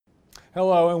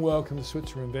Hello and welcome to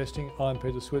Switzer Investing. I'm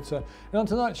Peter Switzer, and on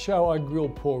tonight's show I grill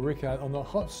Paul Rickard on the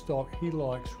hot stock he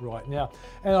likes right now.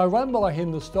 And I run by him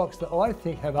the stocks that I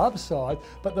think have upside,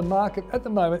 but the market at the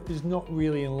moment is not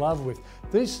really in love with.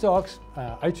 These stocks,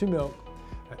 A2 Milk,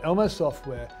 Elmo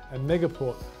Software and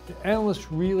Megaport, the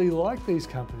analysts really like these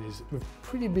companies with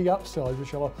pretty big upsides,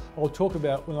 which I'll talk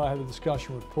about when I have a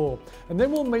discussion with Paul. And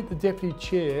then we'll meet the Deputy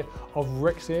Chair of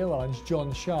Rex Airlines,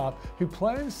 John Sharp, who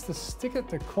plans to stick it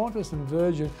to Qantas and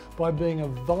Virgin by being a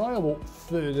viable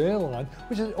third airline,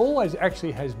 which it always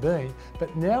actually has been,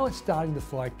 but now it's starting to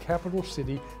fly capital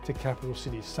city to capital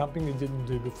city, something they didn't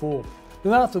do before.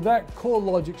 Then after that,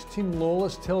 CoreLogic's Tim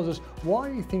Lawless tells us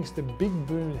why he thinks the big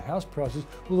boom in house prices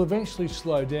will eventually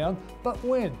slow down, but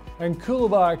when. And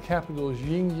Coolabah Capital's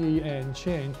Yingyi and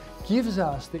Chen gives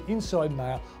us the inside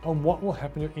mail on what will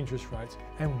happen to interest rates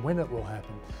and when it will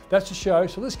happen. That's the show,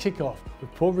 so let's kick off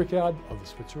with Paul Rickard of the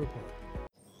Switzer Report.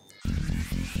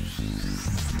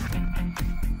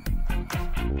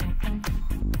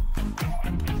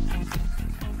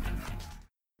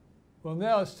 Well,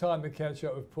 now it's time to catch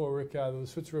up with Paul Rickard of the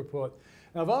Switzer Report.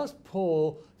 Now, I've asked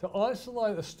Paul to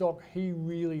isolate a stock he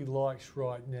really likes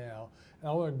right now, and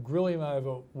I want to grill him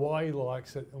over why he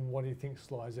likes it and what he thinks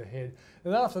lies ahead.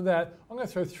 And after that, I'm going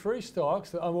to throw three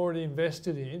stocks that I'm already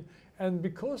invested in, and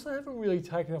because they haven't really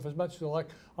taken off as much as I like,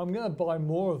 I'm going to buy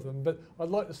more of them, but I'd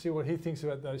like to see what he thinks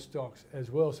about those stocks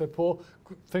as well. So Paul,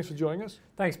 thanks for joining us.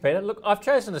 Thanks, Peter. Look, I've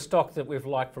chosen a stock that we've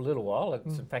liked for a little while.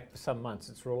 It's in fact for some months.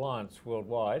 It's Reliance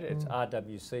Worldwide. It's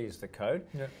RWC is the code.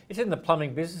 Yeah. It's in the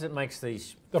plumbing business. It makes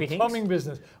these fittings. The plumbing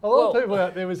business. A lot of people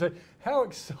out there would say, how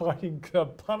exciting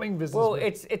could plumbing business Well, be?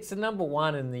 it's the number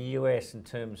one in the US in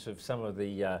terms of some of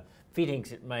the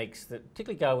fittings it makes that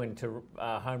particularly go into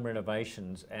home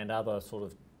renovations and other sort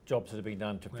of jobs that have been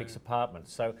done to fix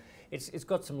apartments. So it's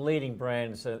got some leading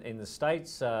brands in the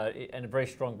States and very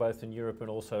strong both in Europe and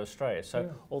also Australia.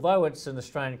 So although it's an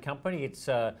Australian company, it's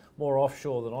more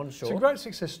offshore than onshore. It's a great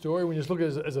success story when you just look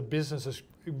at it as a business that's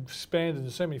expanded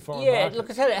into so many foreign markets. Yeah, look,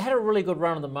 it had a really good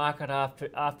run on the market after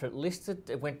it listed.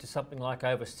 It went to something like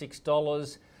over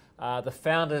 $6. The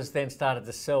founders then started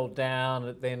to sell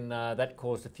down, then that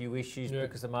caused a few issues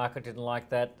because the market didn't like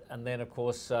that. And then, of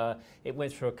course, it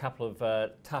went through a couple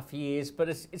of tough years, but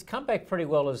it's come back pretty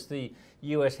well as the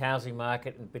US housing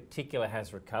market in particular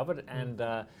has recovered. And,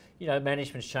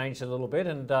 management's changed a little bit.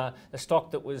 And a stock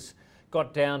that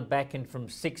got down back in from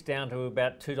 $6 down to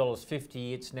about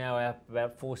 $2.50, it's now up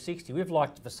about $4.60. We've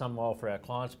liked it for some while for our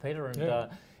clients, Peter, and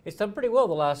it's done pretty well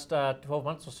the last 12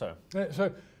 months or so. Yeah,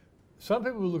 so some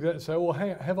people will look at it and say, well,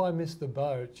 hey, have I missed the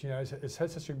boat? You know, it's had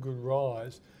such a good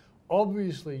rise.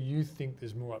 Obviously, you think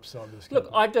there's more upside to this company.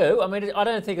 Look, I do. I mean, I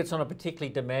don't think it's on a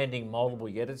particularly demanding multiple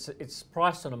yet. It's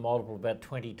priced on a multiple about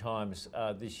 20 times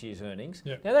this year's earnings.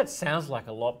 Yep. Now, that sounds like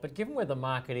a lot, but given where the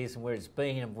market is and where it's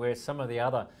been and where some of the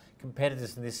other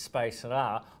competitors in this space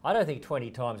are, I don't think 20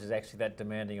 times is actually that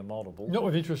demanding a multiple. Not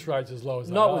with interest rates as low as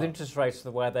they are. Not with interest rates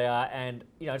the way they are. And,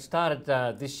 it started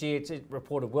this year. It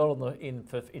reported well in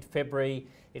February.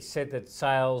 It said that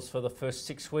sales for the first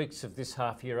 6 weeks of this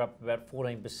half year up about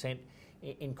 14%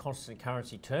 in constant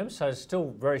currency terms. So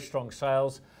still very strong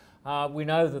sales. We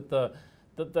know that the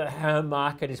home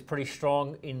market is pretty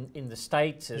strong in the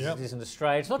States as it is in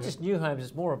Australia. It's not just new homes,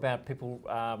 it's more about people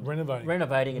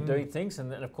renovating and doing things. And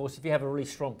then, of course, if you have a really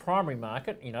strong primary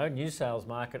market, new sales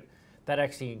market, that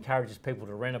actually encourages people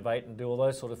to renovate and do all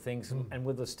those sort of things. And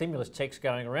with the stimulus checks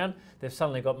going around, they've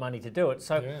suddenly got money to do it.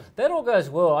 So that all goes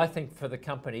well, I think, for the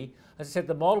company. As I said,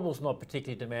 the multiple's not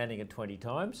particularly demanding at 20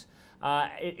 times.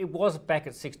 It was back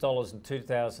at $6 in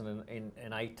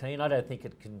 2018. I don't think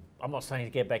it can, I'm not saying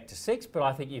to get back to 6, but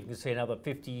I think you can see another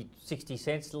 50, 60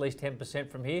 cents, at least 10%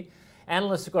 from here.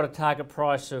 Analysts have got a target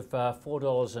price of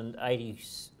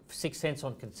 $4.86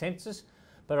 on consensus,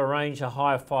 but a range, a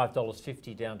high of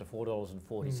 $5.50 down to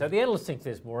 $4.40. So the analysts think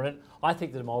there's more in it. I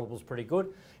think the multiple's pretty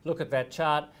good. Look at that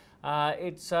chart.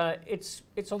 It's on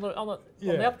the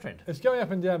uptrend. It's going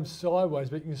up and down sideways,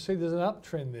 but you can see there's an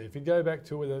uptrend there. If you go back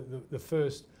to where the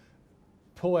first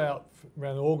pull out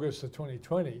around August of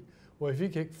 2020, well, if you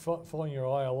keep following your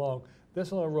eye along,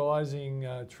 that's on a rising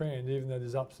trend, even though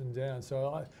there's ups and downs.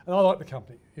 So I like the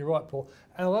company. You're right, Paul.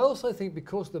 And I also think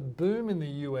because the boom in the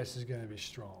US is going to be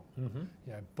strong.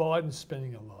 Biden's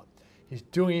spending a lot. He's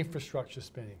doing infrastructure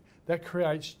spending. That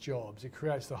creates jobs. It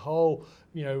creates the whole,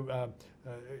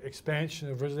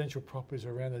 expansion of residential properties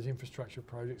around those infrastructure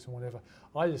projects and whatever.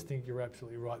 I just think you're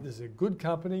absolutely right. This is a good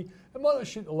company. It might not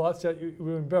shoot the lights out. We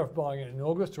were better off buying it in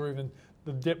August or even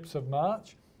the depths of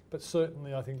March. but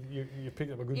certainly I think you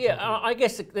picked up a good Yeah, company. I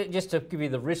guess just to give you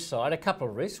the risk side, a couple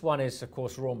of risks. One is, of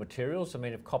course, raw materials. I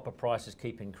mean, if copper prices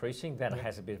keep increasing, that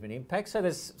has a bit of an impact. So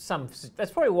there's some. That's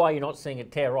probably why you're not seeing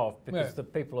it tear off, because the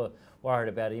people are worried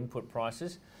about input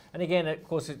prices. And again, of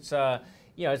course, it's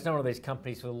it's not one of these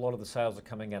companies where a lot of the sales are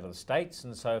coming out of the States,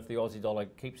 and so if the Aussie dollar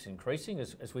keeps increasing,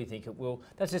 as we think it will,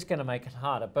 that's just going to make it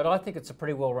harder. But I think it's a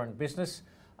pretty well-run business.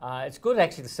 It's good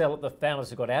actually to sell it. The founders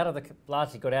have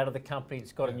largely got out of the company.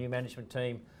 It's got a new management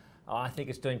team. I think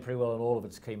it's doing pretty well in all of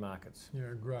its key markets.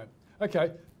 Yeah, great.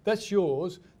 Okay, that's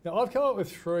yours. Now I've come up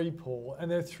with three, Paul, and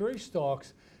they're three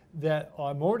stocks that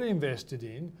I'm already invested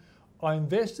in. I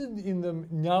invested in them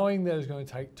knowing that it's going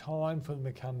to take time for them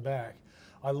to come back.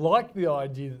 I liked the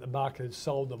idea that the market had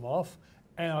sold them off,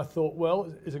 and I thought,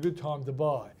 well, it's a good time to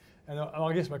buy. And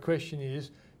I guess my question is,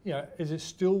 is it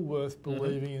still worth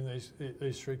believing in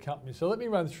these three companies? So let me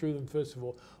run through them first of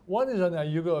all. One is I know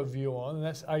you've got a view on, and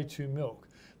that's A2 Milk.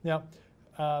 Now,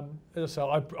 as I say,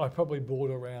 I probably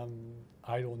bought around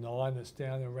 8 or 9. It's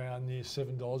down around near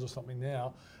 $7 or something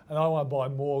now, and I want to buy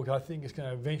more because I think it's going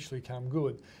to eventually come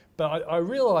good. But I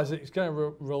realise that it's going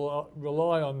to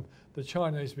rely on the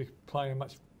Chinese be playing a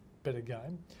much better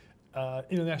game.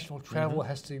 International travel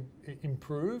has to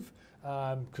improve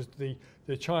because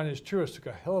the Chinese tourists took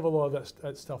a hell of a lot of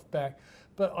that stuff back.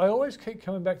 But I always keep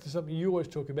coming back to something you always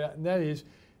talk about, and that is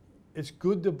it's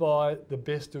good to buy the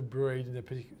best of breed in a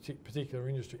particular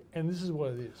industry. And this is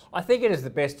what it is. I think it is the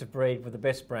best of breed with the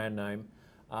best brand name.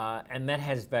 And that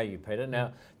has value, Peter.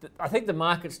 Now, I think the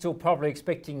market's still probably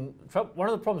expecting. One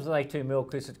of the problems with A2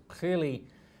 Milk is that clearly,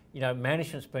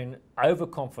 management's been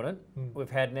overconfident. We've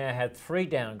now had 3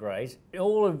 downgrades,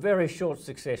 all in very short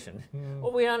succession.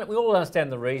 Well, we all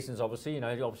understand the reasons. Obviously,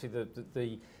 obviously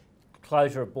the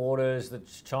closure of borders, the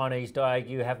Chinese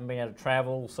Daigou haven't been able to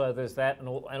travel, so there's that, and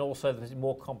also there's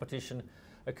more competition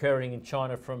occurring in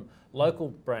China from local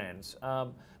brands.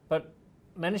 But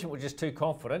management were just too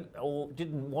confident or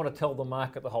didn't want to tell the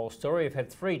market the whole story. We've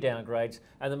had 3 downgrades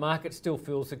and the market still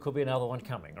feels there could be another one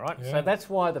coming, right? Yeah. So that's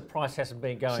why the price hasn't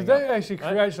been going up. So that actually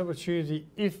creates opportunity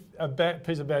if a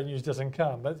piece of bad news doesn't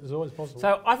come. That is always possible.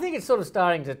 So I think it's sort of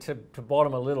starting to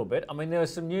bottom a little bit. I mean, there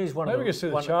was some news. Maybe we can see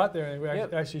the chart there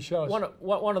and actually show us.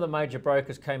 One of the major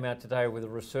brokers came out today with a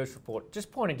research report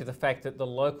just pointing to the fact that the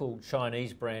local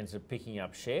Chinese brands are picking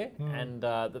up share. And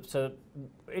so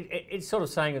it's sort of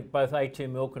saying that both A2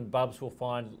 Milk and Bubs will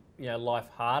find life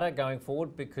harder going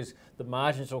forward because the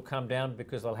margins will come down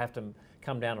because they'll have to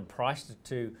come down in price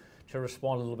to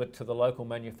respond a little bit to the local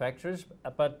manufacturers.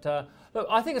 But look,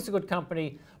 I think it's a good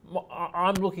company.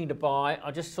 I'm looking to buy.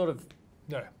 I just sort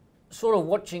of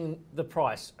watching the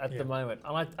price at the moment.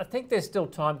 And I think there's still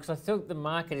time because I think the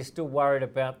market is still worried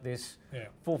about this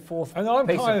fourth piece of bad news. And I'm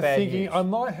kind of thinking I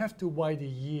might have to wait a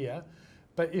year.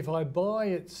 But if I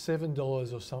buy at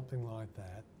 $7 or something like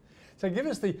that, so give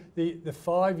us the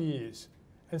 5 years,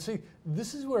 and see,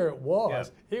 this is where it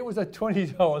was. Yeah. It was a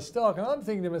 $20 stock, and I'm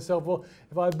thinking to myself, well,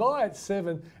 if I buy at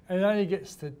 7 and it only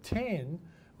gets to 10,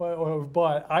 or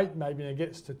buy at 8 maybe and it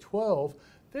gets to 12,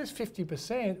 there's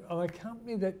 50% on a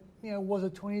company that was a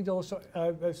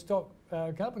 $20 stock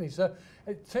company. So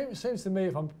it seems to me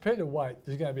if I'm prepared to wait,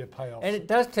 there's going to be a payoff. And it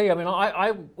does tell you. I mean,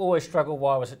 I always struggle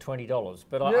why I was at $20,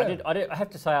 but I have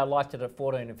to say I liked it at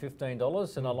 $14 and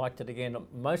 $15, and I liked it again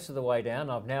most of the way down.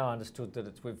 I've now understood that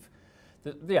it's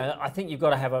I think you've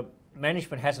got to have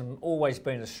management hasn't always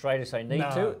been as straight as they need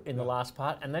to in the last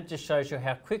part, and that just shows you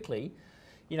how quickly,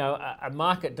 a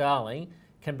market darling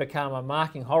can become a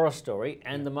marking horror story,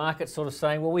 and the market's sort of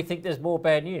saying, well, we think there's more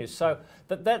bad news. So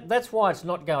that's why it's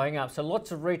not going up. So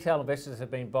lots of retail investors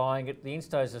have been buying it. The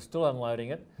instos are still unloading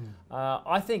it.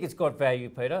 I think it's got value,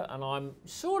 Peter, and I'm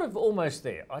sort of almost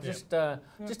there. I just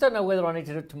don't know whether I need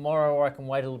to do it tomorrow or I can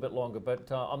wait a little bit longer,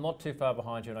 but I'm not too far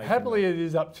behind you. Happily, it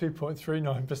is up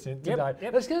 2.39% today.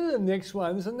 Yep. Let's go to the next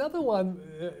one. There's another one,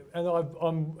 and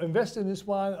I'm invested in this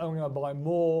one. I'm going to buy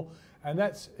more. And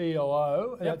that's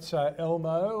EOO, and that's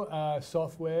Elmo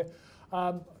Software.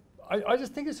 I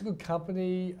just think it's a good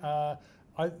company.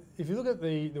 If you look at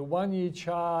the 1 year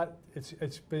chart,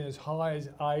 it's been as high as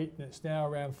 8, and it's now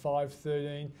around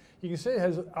 5.13. You can see it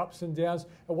has ups and downs.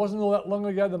 It wasn't all that long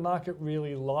ago the market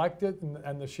really liked it,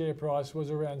 and the share price was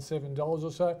around $7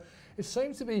 or so. It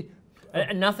seems to be...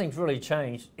 And nothing's really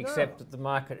changed except that the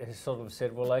market has sort of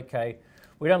said, well, okay,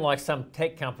 we don't like some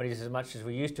tech companies as much as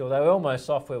we used to, although Elmo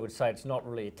Software would say it's not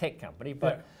really a tech company,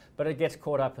 but it gets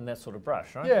caught up in that sort of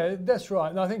brush, right? Yeah, that's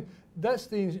right. And I think that's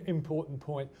the important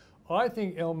point. I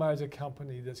think Elmo is a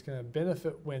company that's going to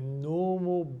benefit when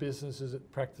normal businesses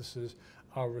practices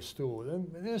are restored.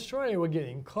 And in Australia, we're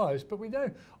getting close, but we know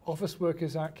office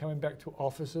workers aren't coming back to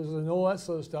offices and all that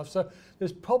sort of stuff. So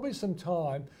there's probably some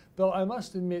time, but I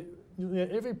must admit,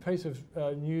 every piece of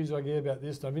news I get about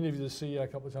this, and I've interviewed the CEO a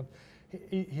couple of times,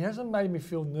 he hasn't made me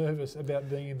feel nervous about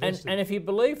being invested. And if you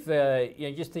believe,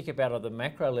 just think about at the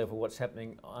macro level what's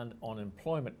happening on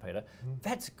employment, Peter,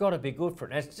 that's got to be good for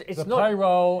it. It's the not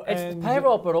payroll. It's the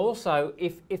payroll, but also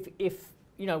if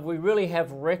we really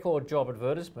have record job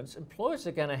advertisements, employers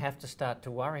are going to have to start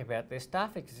to worry about their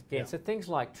staff again. Yeah. So things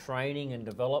like training and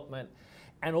development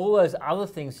and all those other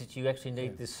things that you actually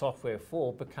need this software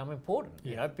for become important,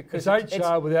 because it's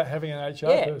HR without having an HR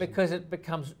person.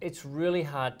 Because it's really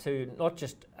hard to not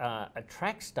just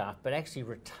attract staff, but actually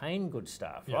retain good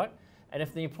staff, right? And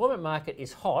if the employment market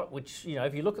is hot, which,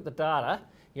 if you look at the data,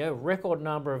 record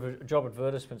number of job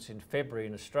advertisements in February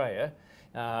in Australia.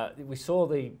 We saw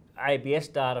the ABS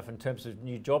data in terms of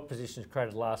new job positions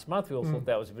created last month. We all thought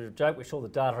that was a bit of a joke. We saw the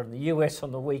data in the US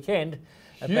on the weekend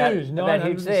about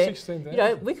huge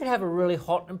there. We could have a really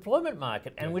hot employment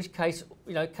market, in which case,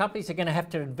 companies are going to have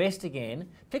to invest again.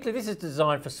 Particularly, this is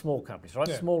designed for small companies, right?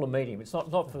 Small and medium. It's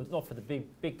not for the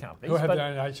big companies. Who have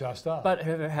their own HR staff. But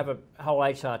who have a whole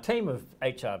HR team of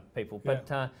HR people.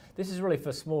 But this is really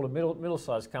for small and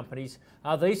middle-sized companies.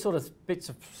 These sort of bits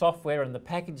of software and the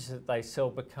packages that they sell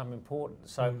become important.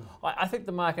 So I think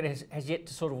the market has yet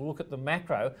to sort of look at the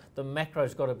macro. The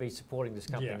macro's got to be supporting this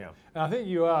company now. And I think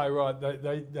you are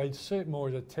right. They see it more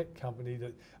as a tech company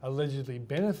that allegedly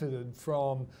benefited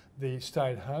from the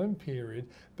stay-at-home period,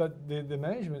 but the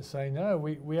management's saying, no,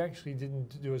 we actually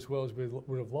didn't do as well as we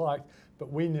would have liked,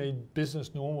 but we need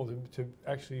business normal to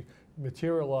actually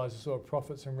materialise the sort of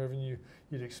profits and revenue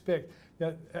you'd expect.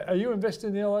 Now, are you invested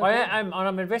in the LO?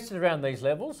 I'm invested around these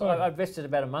levels. I invested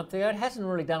about a month ago. It hasn't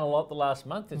really done a lot the last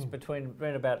month. It's between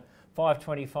about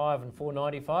 525 and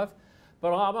 495.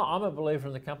 But I'm a believer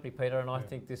in the company, Peter, and I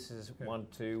think this is one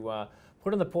to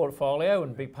put in the portfolio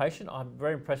and be patient. I'm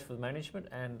very impressed with the management,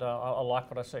 and I like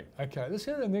what I see. Okay, let's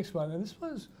go to the next one, and this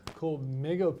one's called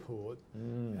Megaport.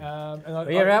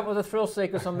 You're out with the thrill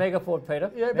seekers on Megaport,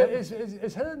 Peter. Yeah, but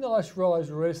it's had a nice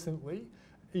rise recently.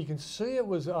 You can see it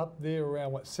was up there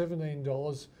around,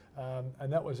 $17,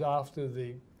 and that was after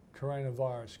the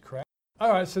coronavirus crash.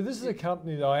 All right, so this is a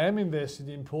company that I am invested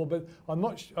in, Paul, but I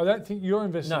don't think you're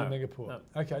invested in Megaport. No.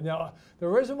 Okay, now the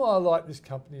reason why I like this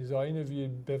company is I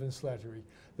interviewed Bevan Slattery,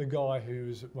 the guy who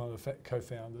was one of the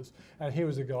co-founders, and he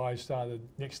was the guy who started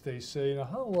NextDC and a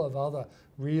whole lot of other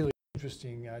really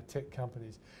interesting tech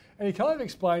companies. And he kind of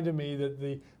explained to me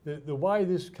that the way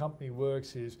this company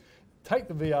works is, take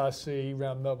the VRC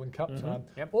around Melbourne Cup time,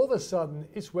 all of a sudden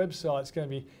its website's going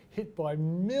to be hit by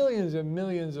millions and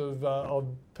millions of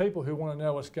people who want to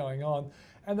know what's going on,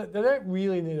 and that they don't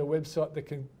really need a website that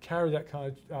can carry that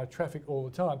kind of traffic all the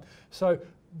time. So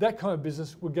that kind of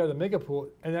business would go to Megaport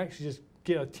and actually just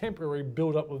get a temporary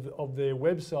build-up of their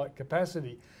website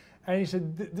capacity. And he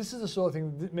said, this is the sort of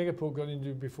thing that Megaport got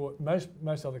into before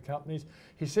most other companies.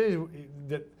 He says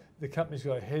that the company's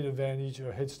got a head advantage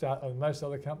or a head start on most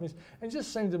other companies. And it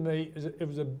just seemed to me as it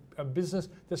was a business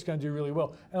that's going to do really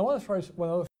well. And I want to throw one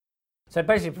other. So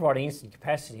basically providing instant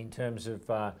capacity in terms of,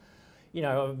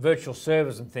 virtual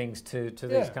servers and things to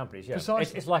these companies. Yeah,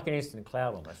 it's like an instant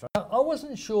cloud almost, right? I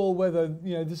wasn't sure whether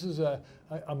this is a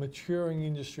maturing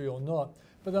industry or not,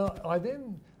 but I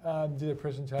then did a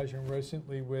presentation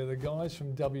recently where the guys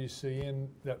from WCM,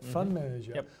 that fund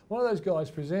manager, one of those guys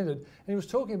presented, and he was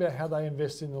talking about how they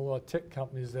invest in a lot of tech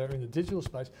companies that are in the digital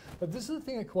space. But this is the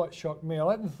thing that quite shocked me.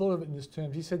 I hadn't thought of it in this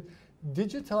terms. He said,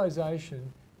 digitisation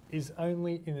is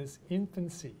only in its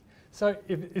infancy. So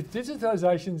if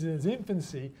digitisation's in its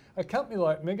infancy, a company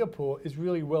like Megaport is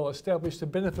really well established to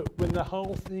benefit when the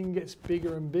whole thing gets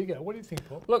bigger and bigger. What do you think,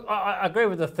 Paul? Look, I agree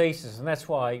with the thesis, and that's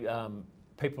why a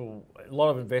lot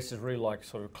of investors really like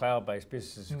sort of cloud-based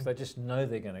businesses because they just know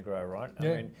they're going to grow, right? I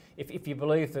mean, if you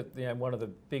believe that one of the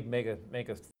big mega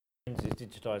things is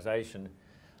digitisation,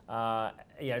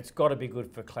 it's got to be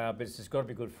good for cloud business. It's got to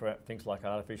be good for things like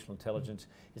artificial intelligence.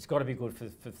 It's got to be good for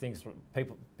things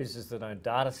businesses that own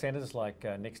data centres like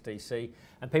NextDC,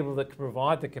 and people that can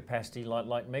provide the capacity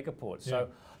like Megaport. So,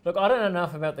 look, I don't know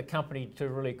enough about the company to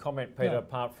really comment, Peter.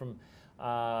 Apart from,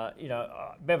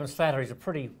 Bevan Slattery is a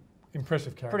pretty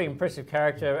impressive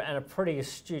character and a pretty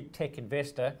astute tech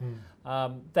investor.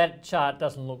 That chart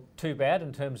doesn't look too bad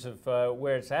in terms of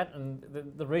where it's at, and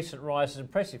the recent rise is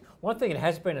impressive. One thing that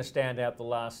has been a standout the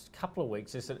last couple of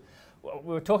weeks is that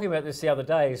we were talking about this the other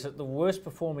day, is that the worst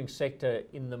performing sector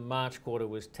in the March quarter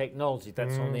was technology.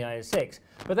 That's on the ASX.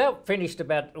 But that finished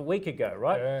about a week ago,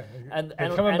 right? Yeah, and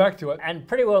coming back to it. And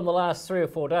pretty well in the last 3 or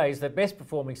 4 days, the best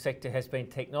performing sector has been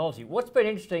technology. What's been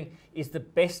interesting is the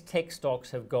best tech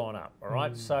stocks have gone up, all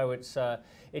right? So it's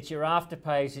your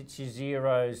Afterpays, it's your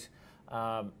Xeros,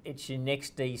 it's your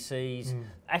Next DCs.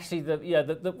 Actually,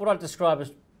 what I describe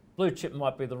as blue chip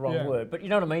might be the wrong word, but you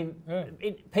know what I mean?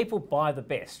 Yeah. People buy the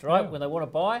best, right? When they want to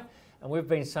buy. And we've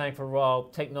been saying for a while,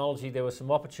 technology, there were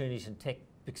some opportunities in tech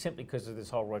simply because of this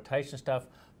whole rotation stuff.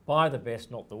 Buy the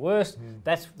best, not the worst.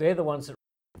 They're the ones that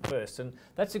first. And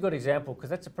that's a good example because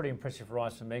that's a pretty impressive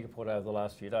rise for Megaport over the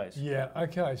last few days. Yeah,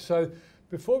 okay. So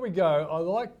before we go, I'd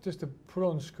like just to put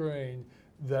on screen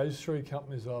those 3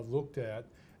 companies I've looked at.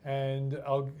 And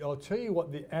I'll tell you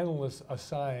what the analysts are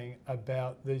saying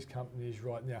about these companies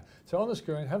right now. So on the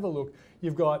screen, have a look.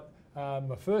 You've got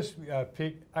my first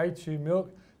pick, A2 Milk.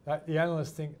 The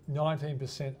analysts think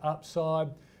 19% upside.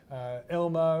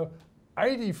 Elmo,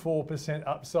 84%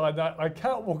 upside. Now, I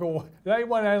can't walk away. There ain't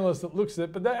one analyst that looks at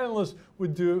it, but that analyst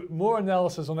would do more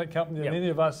analysis on that company than any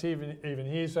of us even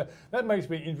here. So that makes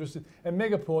me interested. And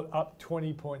Megaport up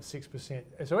 20.6%.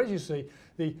 So as you see,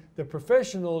 the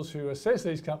professionals who assess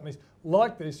these companies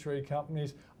like these 3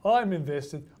 companies. I'm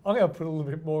invested. I'm going to put a little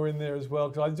bit more in there as well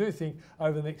because I do think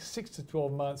over the next 6 to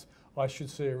 12 months I should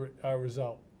see a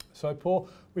result. So, Paul,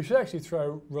 we should actually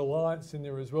throw Reliance in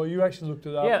there as well. You actually looked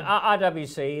it up. Yeah,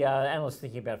 RWC, analysts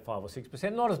thinking about 5 or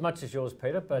 6%. Not as much as yours,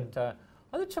 Peter, but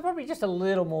I think probably just a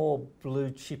little more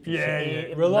blue chippy.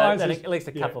 Yeah. Reliance is, at least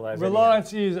a couple of those.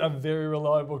 Reliance is a very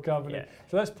reliable company. Yeah.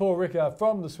 So that's Paul Rickard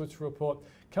from the Switzer Report.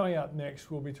 Coming up next,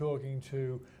 we'll be talking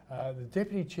to the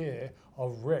Deputy Chair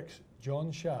of Rex, John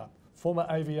Sharp, former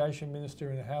Aviation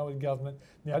Minister in the Howard government,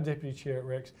 now Deputy Chair at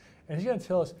Rex. And he's going to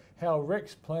tell us how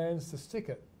Rex plans to stick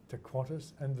it to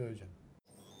Qantas and Virgin.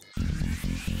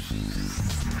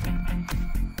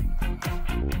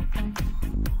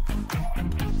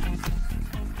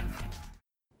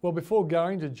 Well, before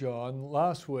going to John,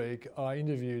 last week I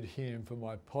interviewed him for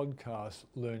my podcast,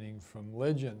 Learning from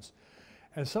Legends.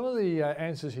 And some of the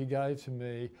answers he gave to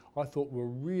me I thought were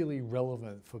really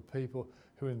relevant for people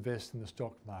who invest in the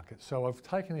stock market. So I've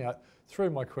taken out through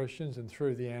my questions and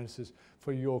through the answers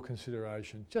for your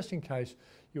consideration, just in case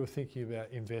you were thinking about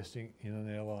investing in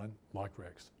an airline like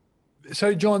Rex.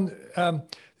 So John, the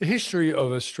history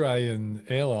of Australian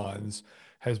airlines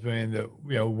has been that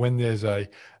when there's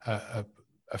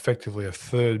effectively a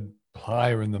third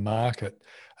player in the market,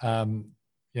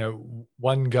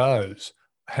 one goes.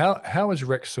 How has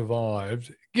Rex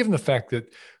survived, given the fact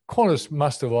that Qantas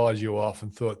must have eyed you off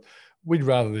and thought, we'd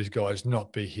rather these guys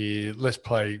not be here. Let's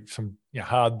play some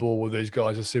hardball with these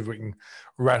guys to see if we can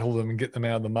rattle them and get them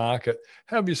out of the market.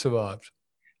 How have you survived?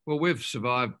 Well, we've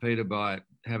survived, Peter, by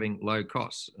having low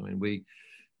costs. I mean,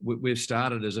 we've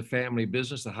started as a family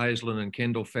business, the Hazelden and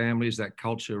Kendall families. That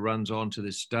culture runs on to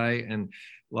this day. And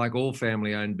like all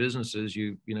family-owned businesses,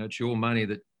 it's your money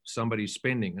that somebody's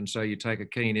spending. And so you take a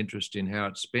keen interest in how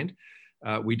it's spent.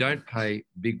 We don't pay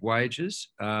big wages.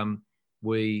 Our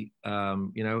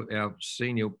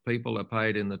senior people are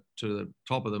paid to the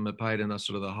top of them are paid in the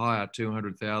sort of the higher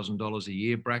 $200,000 a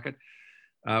year bracket.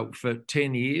 For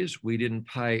 10 years, we didn't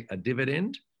pay a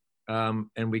dividend,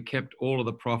 and we kept all of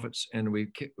the profits, and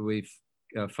we've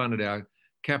funded our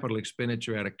capital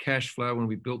expenditure out of cash flow when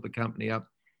we built the company up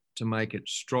to make it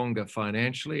stronger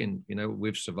financially. And,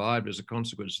 we've survived as a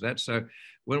consequence of that. So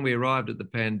when we arrived at the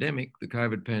pandemic, the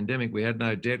COVID pandemic, we had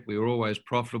no debt. We were always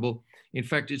profitable. In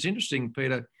fact, it's interesting,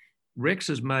 Peter, Rex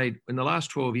has made, in the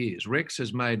last 12 years, Rex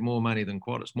has made more money than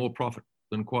Qantas, more profit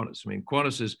than Qantas. I mean,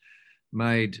 Qantas has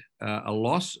made a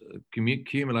loss,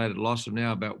 accumulated loss of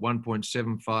now about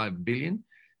 1.75 billion,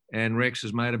 and Rex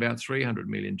has made about 300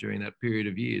 million during that period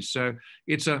of years. So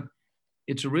it's a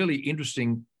really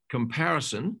interesting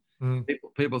comparison.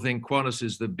 People think Qantas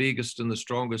is the biggest and the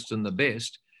strongest and the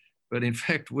best, but in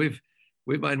fact, we've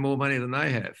made more money than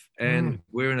they have, and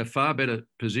we're in a far better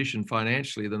position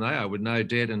financially than they are, with no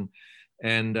debt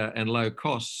and low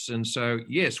costs. And so,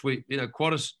 yes,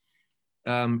 Qantas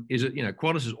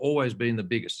Qantas has always been the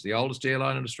biggest. It's the oldest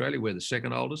airline in Australia. We're the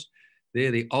second oldest.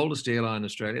 They're the oldest airline in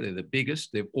Australia. They're the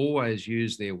biggest. They've always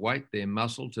used their weight, their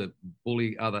muscle, to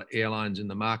bully other airlines in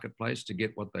the marketplace to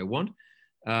get what they want.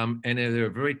 And they're a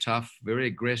very tough, very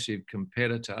aggressive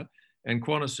competitor. And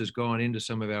Qantas has gone into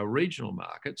some of our regional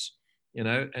markets,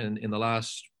 and in the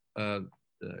last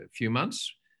few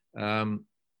months,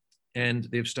 and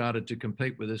they've started to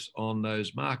compete with us on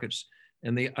those markets.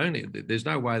 And there's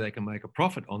no way they can make a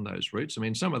profit on those routes. I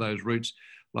mean, some of those routes,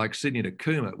 like Sydney to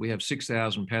Cooma, we have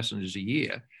 6,000 passengers a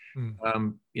year.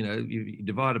 You know, you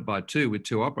divide it by 2 with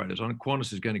 2 operators on it.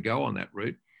 Qantas is going to go on that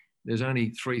route. There's only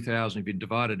 3,000, if you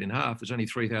divide it in half, there's only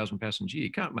 3,000 passengers a year.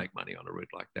 You can't make money on a route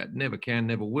like that. Never can,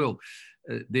 never will.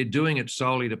 They're doing it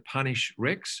solely to punish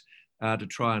Rex, to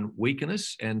try and weaken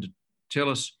us and tell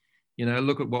us, you know,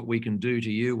 look at what we can do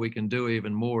to you. We can do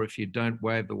even more if you don't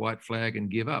wave the white flag and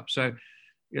give up. So,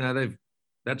 you know,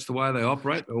 that's the way they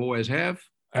operate. They always have.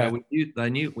 We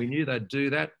knew they'd do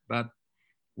that, but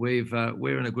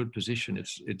we're in a good position.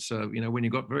 It's you know, when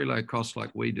you've got very low costs like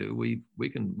we do, we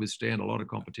can withstand a lot of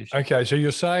competition. Okay, so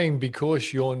you're saying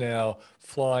because you're now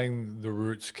flying the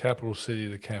routes capital city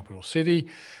to capital city,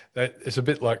 that it's a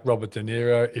bit like Robert De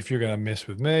Niro. If you're going to mess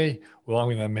with me, well, I'm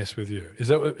going to mess with you. Is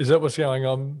that what's going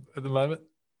on at the moment?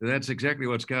 That's exactly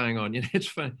what's going on. You know, it's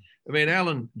fun. I mean,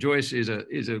 Alan Joyce is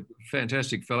a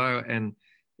fantastic fellow, and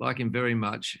like him very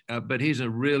much. But he's a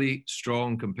really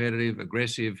strong, competitive,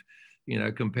 aggressive, you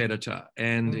know, competitor.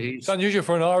 And it's unusual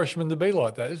for an Irishman to be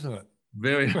like that, isn't it?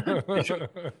 Very.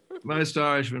 Most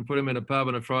Irishmen put him in a pub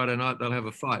on a Friday night, they'll have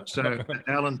a fight. So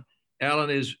Alan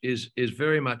is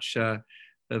very much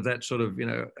of that sort of, you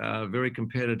know, very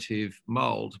competitive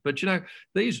mould. But, you know,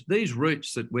 these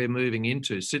routes that we're moving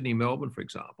into, Sydney-Melbourne, for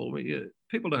example,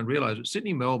 people don't realise that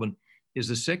Sydney-Melbourne is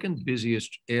the second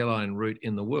busiest airline route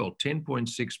in the world,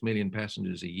 10.6 million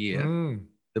passengers a year.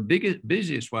 The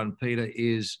busiest one, Peter,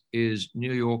 is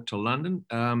New York to London.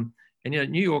 And, you know,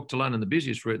 New York to London, the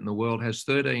busiest route in the world, has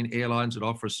 13 airlines that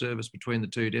offer a service between the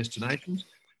 2 destinations.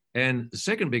 And the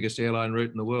second biggest airline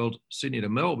route in the world, Sydney to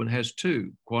Melbourne, has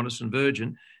 2, Qantas and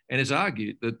Virgin. And it's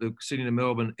argued that the Sydney to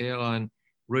Melbourne airline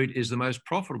route is the most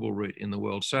profitable route in the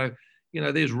world. So, you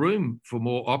know, there's room for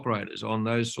more operators on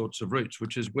those sorts of routes,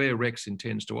 which is where Rex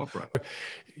intends to operate.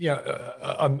 Yeah,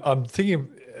 I'm thinking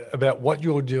about what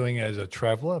you're doing as a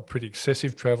traveller, a pretty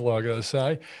excessive traveller, I got to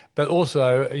say, but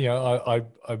also, you know,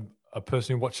 I'm a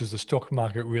person who watches the stock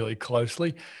market really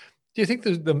closely. Do you think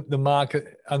the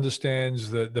market understands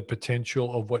the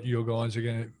potential of what your guys are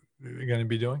going to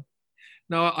be doing?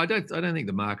 No, I don't think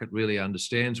the market really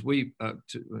understands. I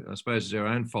suppose it's our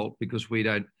own fault because we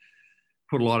don't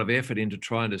put a lot of effort into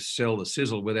trying to sell the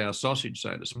sizzle with our sausage,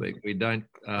 so to speak. We don't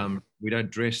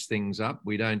dress things up.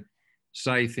 We don't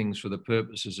say things for the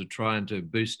purposes of trying to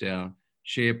boost our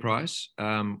share price.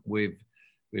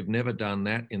 We've never done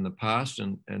that in the past,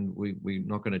 and we're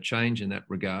not going to change in that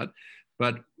regard.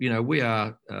 But, you know, we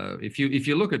are. If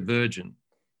you look at Virgin,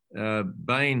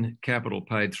 Bain Capital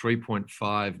paid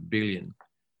 $3.5 billion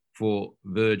for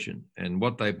Virgin, and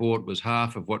what they bought was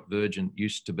half of what Virgin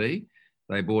used to be.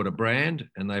 They bought a brand,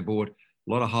 and they bought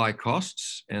a lot of high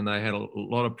costs, and they had a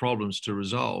lot of problems to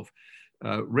resolve.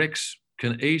 Rex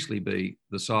can easily be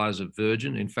the size of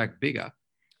Virgin, in fact, bigger,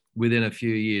 within a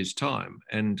few years' time.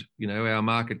 And, you know, our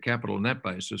market capital on that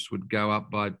basis would go up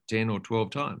by 10 or 12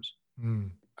 times.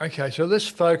 Okay, so let's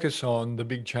focus on the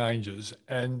big changes.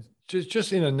 And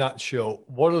just in a nutshell,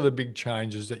 what are the big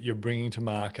changes that you're bringing to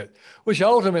market, which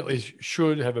ultimately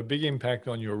should have a big impact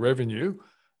on your revenue?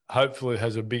 Hopefully it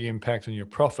has a big impact on your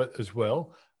profit as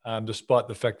well, despite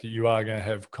the fact that you are going to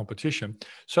have competition.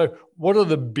 So what are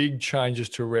the big changes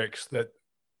to Rex that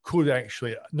could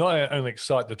actually not only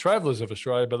excite the travellers of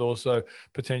Australia, but also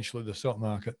potentially the stock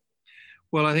market?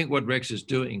 Well, I think what Rex is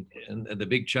doing, and the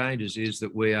big changes, is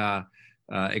that we are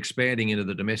expanding into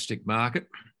the domestic market.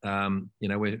 You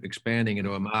know, we're expanding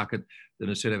into a market that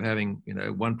instead of having, you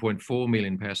know, 1.4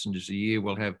 million passengers a year,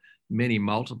 we'll have many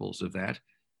multiples of that.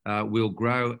 We'll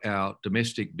grow our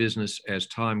domestic business as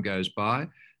time goes by.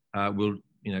 We'll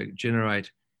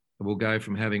go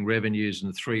from having revenues in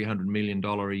the $300 million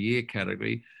a year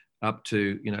category up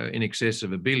to, you know, in excess of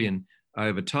 $1 billion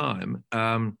over time.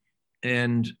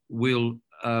 And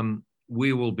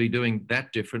we will be doing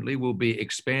that differently. We'll be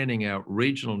expanding our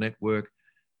regional network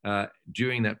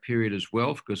during that period as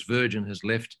well, because Virgin has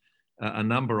left a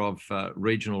number of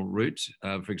regional routes.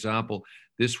 For example,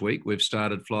 this week we've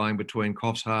started flying between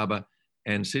Coffs Harbour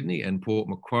and Sydney, and Port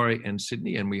Macquarie and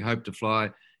Sydney, and we hope to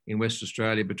fly in West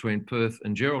Australia between Perth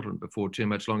and Geraldton before too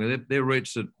much longer. They're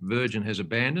routes that Virgin has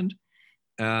abandoned,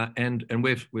 and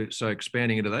we're so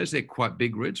expanding into those. They're quite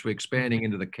big routes. We're expanding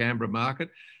into the Canberra market.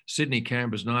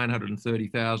 Sydney-Canberra's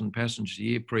 930,000 passengers a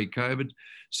year pre-COVID.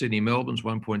 Sydney-Melbourne's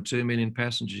 1.2 million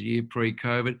passengers a year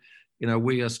pre-COVID. You know,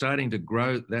 we are starting to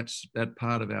grow that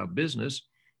part of our business,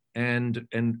 and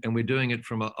we're doing it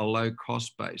from a low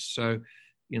cost base. So,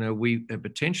 you know, we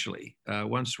potentially,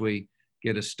 once we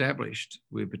get established,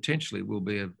 we potentially will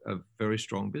be a very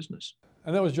strong business.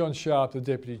 And that was John Sharp, the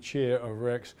Deputy Chair of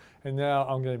Rex. And now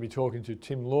I'm going to be talking to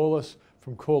Tim Lawless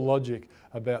from CoreLogic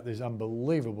about these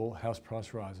unbelievable house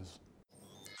price rises.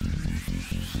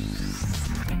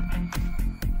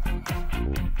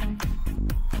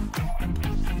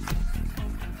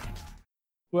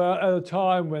 Well, at a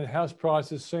time when house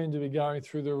prices seem to be going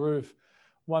through the roof,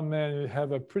 one man who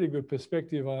have a pretty good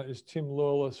perspective on it is Tim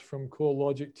Lawless from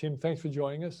CoreLogic. Tim, thanks for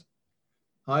joining us.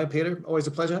 Hi, Peter. Always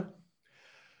a pleasure.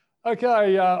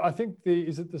 Okay, I think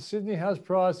is it the Sydney house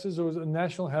prices or is it the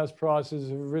national house prices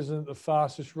have risen at the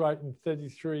fastest rate in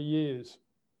 33 years?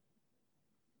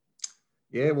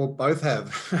 Yeah, well, both have.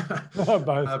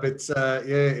 Both.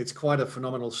 It's quite a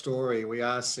phenomenal story. We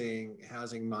are seeing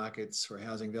housing markets or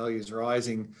housing values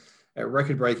rising at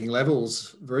record-breaking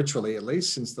levels, virtually at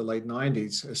least since the late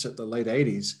 90s, or the late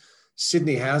 80s.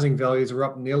 Sydney housing values are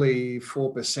up nearly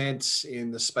 4%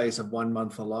 in the space of 1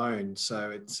 month alone.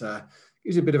 So it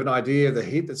gives you a bit of an idea of the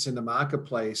heat that's in the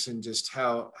marketplace and just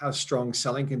how strong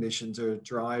selling conditions are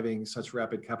driving such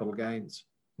rapid capital gains.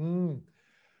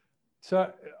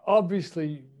 So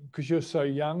obviously, because you're so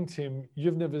young, Tim,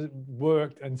 you've never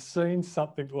worked and seen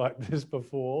something like this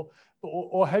before,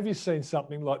 or have you seen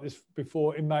something like this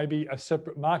before in maybe a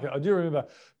separate market? I do remember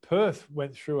Perth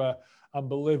went through an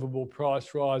unbelievable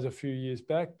price rise a few years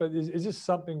back, but is this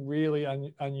something really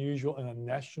unusual on a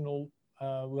national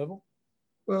level?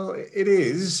 Well, it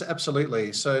is,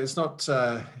 absolutely. So it's not,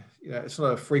 it's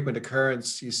not a frequent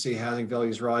occurrence you see housing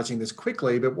values rising this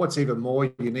quickly, but what's even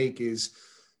more unique is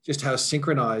just how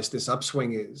synchronized this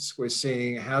upswing is. We're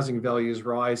seeing housing values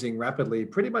rising rapidly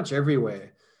pretty much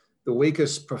everywhere. The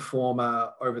weakest performer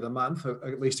over the month,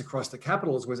 at least across the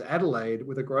capitals, was Adelaide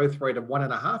with a growth rate of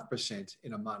 1.5%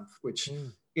 in a month, which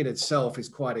in itself is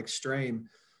quite extreme.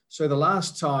 So the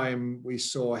last time we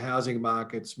saw housing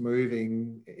markets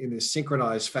moving in this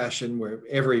synchronized fashion where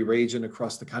every region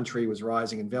across the country was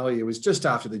rising in value was just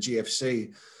after the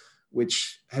GFC,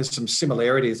 which has some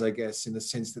similarities, I guess, in the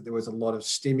sense that there was a lot of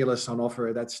stimulus on offer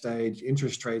at that stage.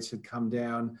 Interest rates had come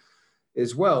down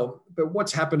as well. But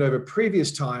what's happened over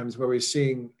previous times where we're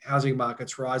seeing housing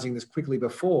markets rising this quickly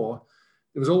before,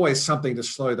 there was always something to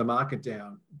slow the market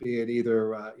down, be it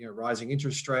either rising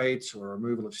interest rates or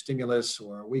removal of stimulus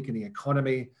or a weakening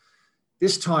economy.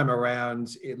 This time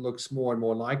around, it looks more and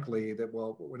more likely that,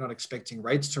 well, we're not expecting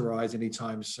rates to rise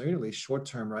anytime soon, at least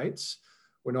short-term rates.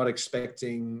 We're not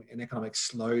expecting an economic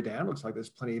slowdown. Looks like there's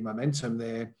plenty of momentum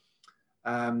there.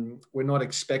 We're not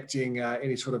expecting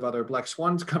any sort of other black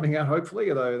swans coming out, hopefully,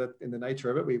 although that in the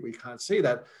nature of it, we can't see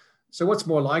that. So what's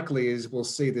more likely is we'll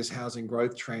see this housing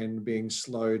growth trend being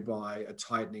slowed by a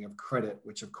tightening of credit,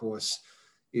 which of course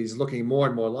is looking more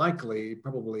and more likely,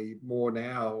 probably more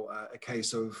now a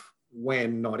case of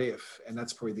when, not if. And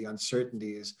that's probably the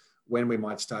uncertainty is when we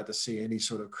might start to see any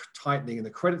sort of tightening in the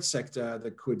credit sector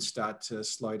that could start to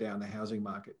slow down the housing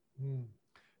market.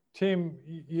 Tim,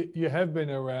 you have been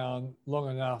around long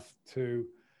enough to,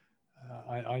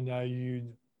 I know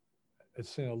you'd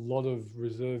seen a lot of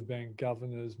Reserve Bank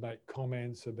governors make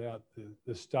comments about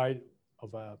the state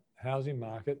of our housing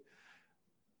market.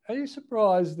 Are you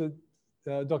surprised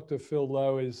that Dr. Phil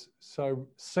Lowe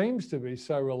seems to be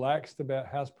so relaxed about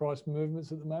house price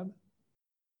movements at the moment?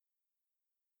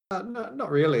 No, not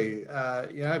really.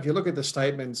 If you look at the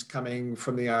statements coming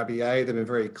from the RBA, they've been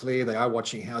very clear. They are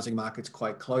watching housing markets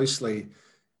quite closely.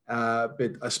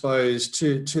 But I suppose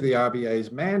to the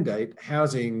RBA's mandate,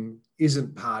 housing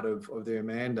isn't part of their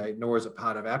mandate, nor is it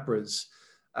part of APRA's.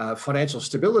 Financial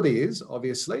stability is,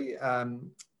 obviously.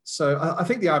 So I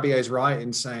think the RBA is right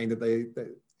in saying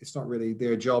that it's not really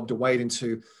their job to wade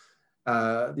into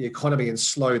the economy and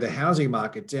slow the housing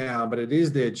market down, but it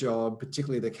is their job,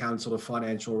 particularly the Council of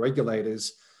Financial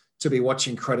Regulators, to be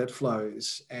watching credit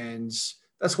flows. And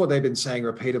that's what they've been saying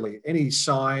repeatedly. Any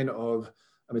sign of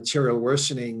a material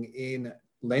worsening in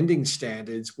lending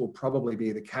standards will probably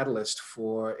be the catalyst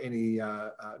for any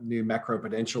new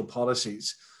macroprudential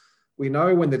policies. We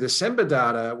know when the December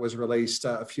data was released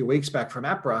a few weeks back from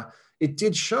APRA, it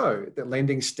did show that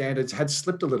lending standards had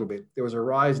slipped a little bit. There was a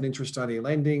rise in interest-only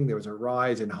lending. There was a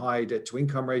rise in high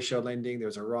debt-to-income ratio lending. There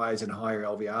was a rise in higher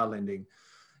LVR lending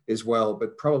as well,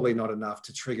 but probably not enough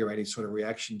to trigger any sort of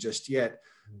reaction just yet.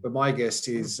 But my guess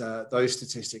is those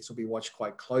statistics will be watched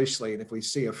quite closely. And if we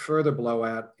see a further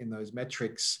blowout in those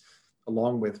metrics,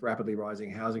 along with rapidly rising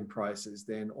housing prices,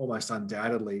 then almost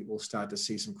undoubtedly we'll start to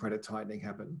see some credit tightening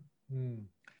happen.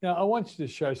 Now, I want you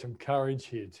to show some courage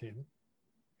here, Tim.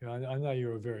 I know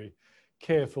you're a very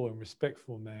careful and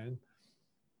respectful man,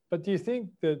 but do you think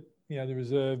that the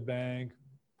Reserve Bank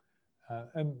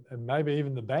and maybe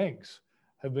even the banks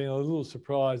have been a little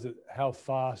surprised at how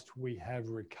fast we have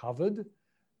recovered?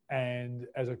 And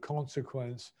as a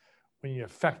consequence, when you're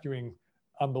factoring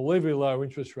unbelievably low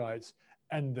interest rates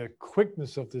and the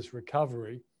quickness of this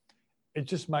recovery, it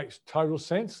just makes total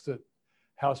sense that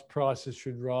house prices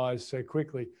should rise so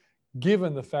quickly,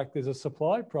 given the fact there's a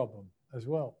supply problem as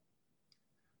well.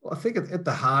 Well, I think at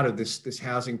the heart of this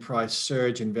housing price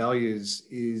surge in values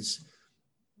is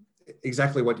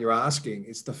exactly what you're asking.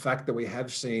 It's the fact that we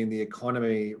have seen the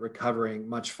economy recovering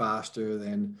much faster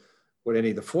than what any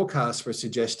of the forecasts were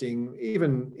suggesting.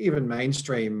 Even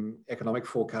mainstream economic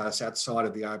forecasts outside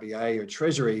of the RBA or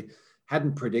Treasury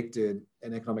hadn't predicted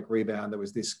an economic rebound that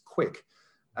was this quick.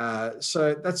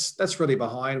 So that's really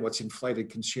behind what's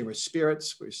inflated consumer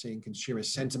spirits. We're seeing consumer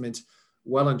sentiment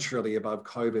well and truly above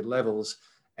COVID levels,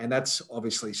 and that's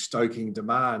obviously stoking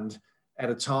demand at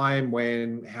a time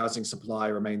when housing supply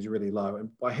remains really low. And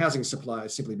by housing supply, I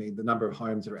simply mean the number of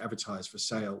homes that are advertised for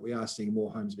sale. We are seeing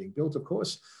more homes being built, of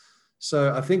course.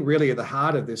 So I think really at the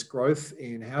heart of this growth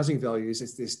in housing values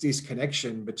is this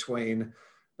disconnection between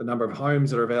the number of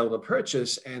homes that are available to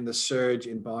purchase and the surge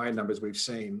in buyer numbers we've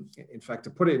seen. In fact, to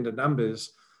put it into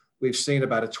numbers, we've seen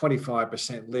about a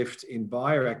 25% lift in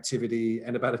buyer activity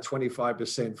and about a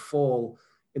 25% fall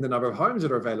in the number of homes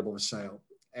that are available for sale.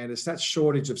 And it's that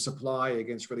shortage of supply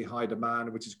against really high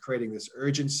demand, which is creating this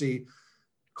urgency,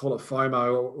 call it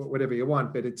FOMO or whatever you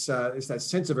want, but it's that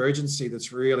sense of urgency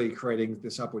that's really creating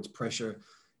this upwards pressure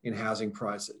in housing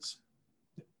prices.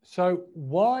 So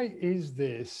why is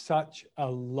there such a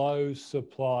low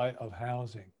supply of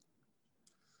housing?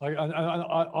 Like,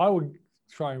 I would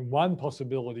throw in one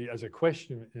possibility as a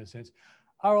question in a sense.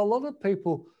 Are a lot of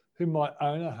people who might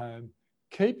own a home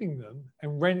keeping them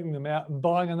and renting them out and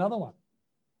buying another one?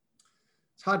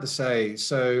 It's hard to say.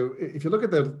 So if you look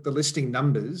at the listing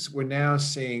numbers, we're now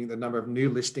seeing the number of new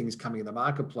listings coming in the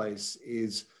marketplace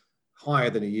is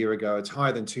higher than a year ago. It's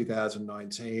higher than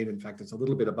 2019. In fact, it's a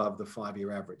little bit above the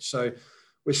 5-year average. So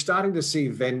we're starting to see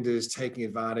vendors taking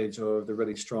advantage of the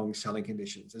really strong selling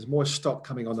conditions. There's more stock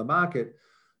coming on the market,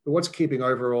 but what's keeping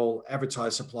overall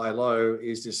advertised supply low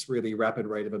is this really rapid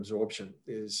rate of absorption.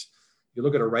 If you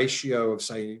look at a ratio of,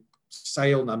 say,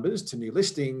 sale numbers to new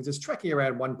listings, it's tracking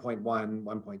around 1.1,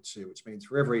 1.2, which means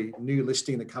for every new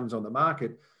listing that comes on the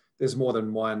market, there's more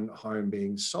than one home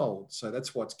being sold. So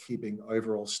that's what's keeping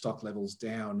overall stock levels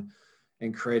down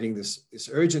and creating this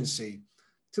urgency.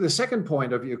 To the second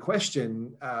point of your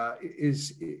question,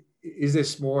 is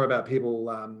this more about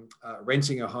people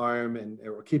renting a home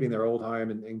or keeping their old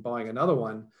home and buying another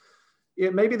one? Yeah,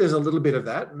 maybe there's a little bit of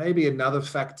that. Maybe another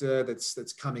factor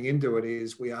that's coming into it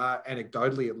is we are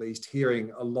anecdotally at least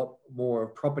hearing a lot more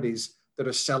of properties that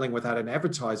are selling without an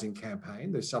advertising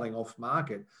campaign. They're selling off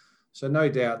market. So no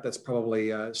doubt that's probably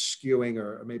skewing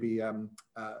or maybe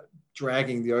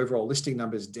dragging the overall listing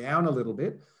numbers down a little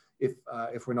bit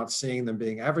if we're not seeing them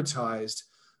being advertised.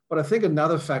 But I think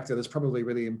another factor that's probably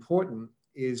really important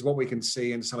is what we can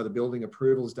see in some of the building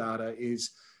approvals data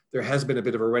is there has been a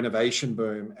bit of a renovation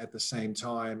boom at the same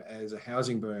time as a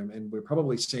housing boom. And we're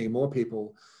probably seeing more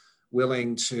people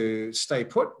willing to stay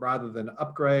put rather than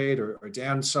upgrade or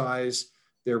downsize.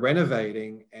 They're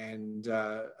renovating, and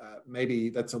maybe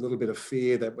that's a little bit of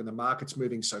fear that when the market's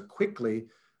moving so quickly,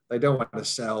 they don't want to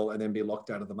sell and then be locked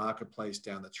out of the marketplace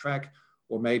down the track.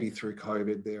 Or maybe through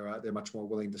COVID, they're much more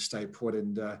willing to stay put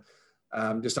and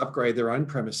just upgrade their own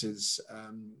premises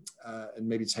and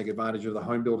maybe take advantage of the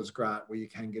home builders grant where you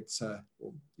can get,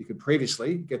 you could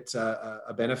previously get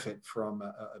a benefit from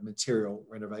a material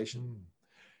renovation.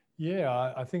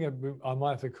 Yeah, I think I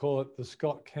might have to call it the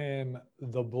Scott Cam,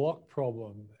 the block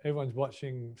problem. Everyone's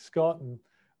watching Scott and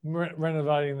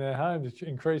renovating their homes to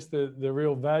increase the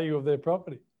real value of their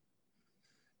property.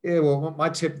 Yeah, well, my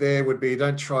tip there would be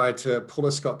don't try to pull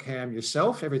a Scott Cam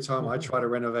yourself. Every time I try to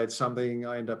renovate something,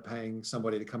 I end up paying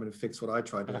somebody to come in and fix what I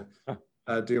tried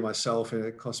to do myself, and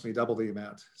it cost me double the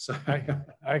amount. So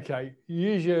okay,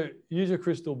 use your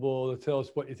crystal ball to tell us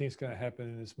what you think is going to happen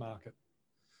in this market.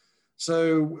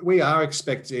 So we are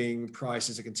expecting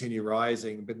prices to continue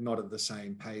rising, but not at the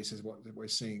same pace as what we're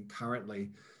seeing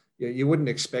currently. You wouldn't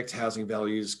expect housing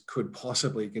values could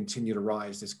possibly continue to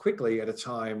rise this quickly at a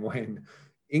time when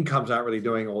incomes aren't really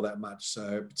doing all that much.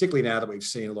 So particularly now that we've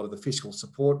seen a lot of the fiscal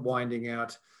support winding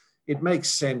out, it makes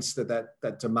sense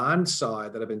that demand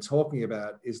side that I've been talking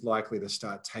about is likely to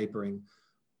start tapering,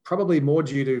 probably more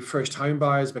due to first home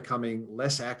buyers becoming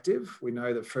less active. We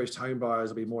know that first home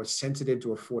buyers will be more sensitive to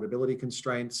affordability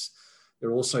constraints.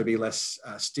 There'll also be less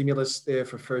stimulus there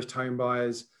for first home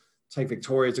buyers. Take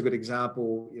Victoria as a good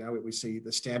example. You know, we see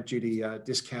the stamp duty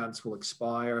discounts will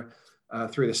expire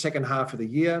through the second half of the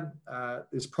year.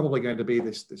 There's probably going to be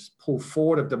this pull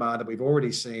forward of demand that we've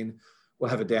already seen will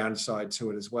have a downside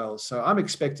to it as well. So I'm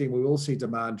expecting we will see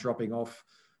demand dropping off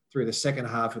through the second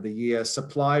half of the year,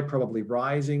 supply probably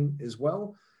rising as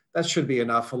well. That should be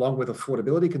enough, along with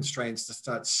affordability constraints, to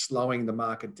start slowing the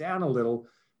market down a little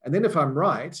And then if I'm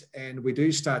right, and we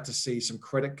do start to see some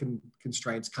credit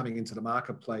constraints coming into the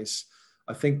marketplace,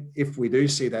 I think if we do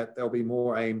see that, they'll be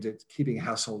more aimed at keeping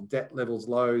household debt levels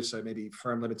low. So maybe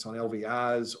firm limits on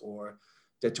LVRs or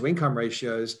debt to income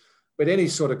ratios. But any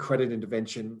sort of credit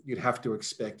intervention you'd have to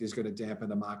expect is going to dampen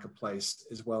the marketplace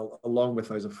as well, along with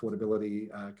those affordability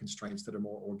constraints that are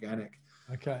more organic.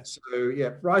 Okay. So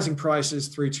yeah, rising prices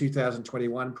through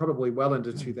 2021, probably well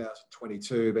into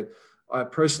 2022.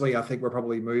 But personally, I think we're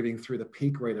probably moving through the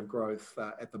peak rate of growth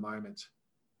at the moment.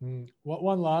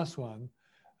 One last one.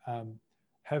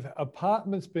 Have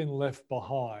apartments been left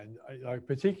behind?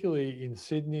 Particularly in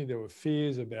Sydney, there were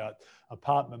fears about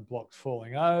apartment blocks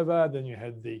falling over. Then you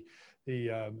had the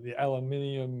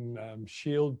aluminium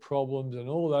shield problems and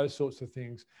all those sorts of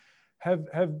things. Have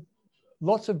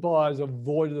lots of buyers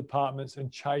avoided apartments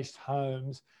and chased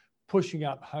homes, pushing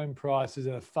up home prices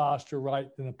at a faster rate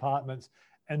than apartments?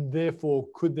 And therefore,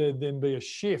 could there then be a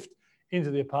shift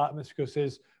into the apartments because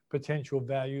there's potential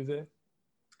value there?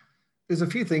 There's a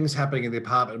few things happening in the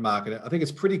apartment market. I think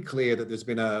it's pretty clear that there's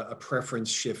been a preference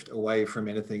shift away from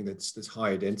anything that's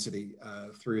higher density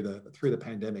through the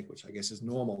pandemic, which I guess is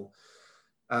normal.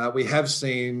 We have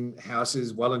seen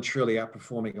houses well and truly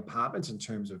outperforming apartments in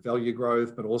terms of value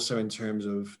growth, but also in terms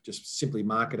of just simply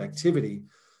market activity.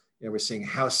 You know, we're seeing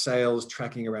house sales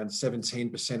tracking around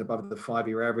 17% above the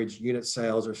 5-year average. Unit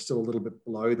sales are still a little bit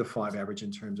below the 5 average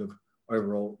in terms of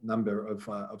overall number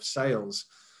of sales.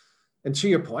 And to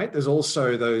your point, there's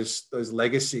also those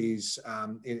legacies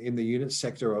in the unit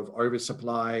sector of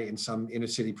oversupply in some inner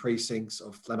city precincts,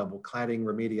 of flammable cladding,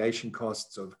 remediation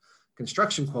costs, of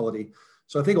construction quality.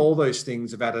 So I think all those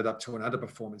things have added up to an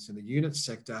underperformance in the unit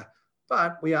sector,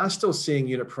 but we are still seeing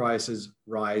unit prices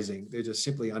rising. They're just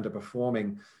simply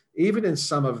underperforming. Even in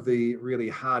some of the really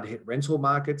hard hit rental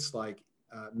markets like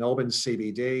Melbourne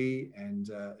CBD and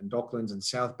Docklands and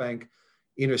South Bank,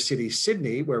 inner city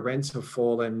Sydney, where rents have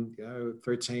fallen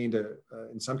 13 to,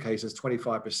 in some cases,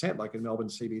 25%, like in Melbourne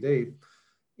CBD.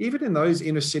 Even in those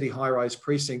inner city high-rise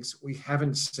precincts, we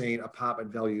haven't seen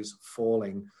apartment values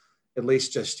falling, at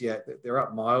least just yet. They're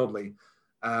up mildly.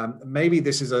 Maybe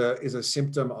this is a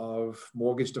symptom of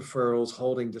mortgage deferrals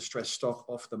holding distressed stock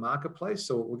off the marketplace.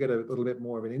 So we'll get a little bit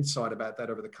more of an insight about that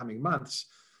over the coming months.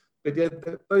 But yeah,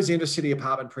 those inner city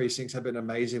apartment precincts have been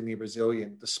amazingly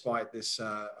resilient despite this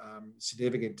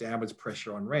significant downwards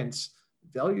pressure on rents.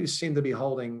 Values seem to be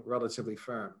holding relatively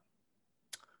firm.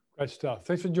 Great stuff.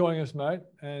 Thanks for joining us, mate.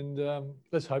 And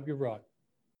let's hope you're right.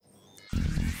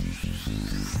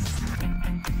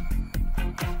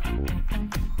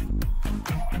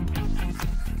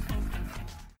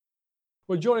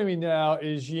 Well, joining me now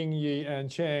is Yingyi and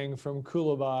Chang from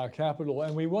Coolabah Capital,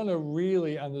 and we want to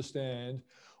really understand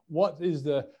what is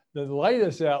the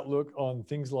latest outlook on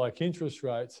things like interest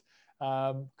rates,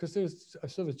 because there's a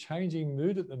sort of changing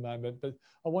mood at the moment, but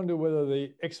I wonder whether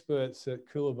the experts at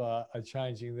Coolabah are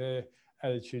changing their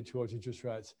attitude towards interest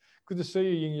rates. Good to see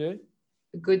you, Yingyi.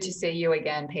 Good to see you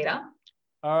again, Peter.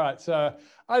 All right, so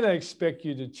I don't expect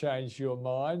you to change your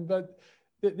mind, but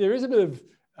there is a bit of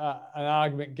an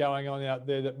argument going on out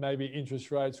there that maybe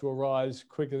interest rates will rise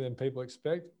quicker than people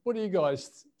expect. What are you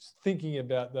guys thinking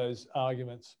about those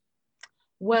arguments?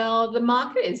 Well, the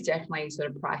market is definitely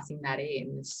sort of pricing that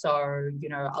in. So,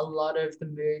 a lot of the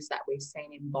moves that we've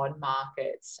seen in bond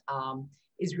markets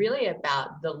is really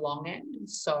about the long end.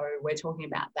 So we're talking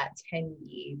about that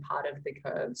 10-year part of the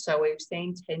curve. So we've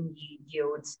seen 10-year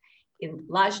yields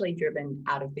largely driven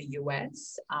out of the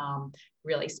US,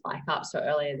 really spike up. So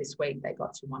earlier this week, they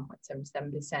got to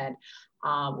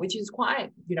 1.77%, which is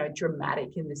quite,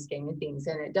 dramatic in the scheme of things.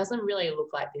 And it doesn't really look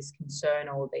like this concern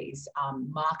or these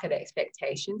market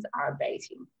expectations are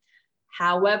abating.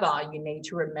 However, you need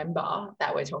to remember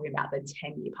that we're talking about the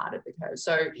 10-year part of the curve.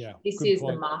 So this is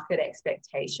the market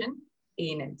expectation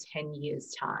in 10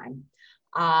 years' time.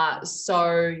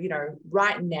 So,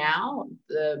 right now,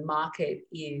 the market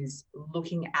is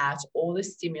looking at all the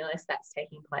stimulus that's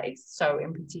taking place. So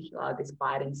in particular, this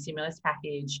Biden stimulus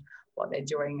package, what they're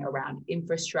doing around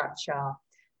infrastructure,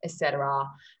 etc.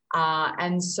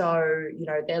 And so,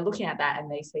 they're looking at that and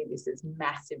they see this as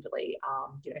massively,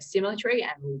 stimulatory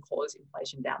and will cause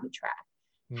inflation down the track.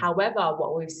 However,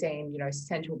 what we've seen,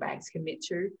 central banks commit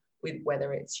to, with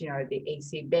whether it's, the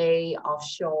ECB,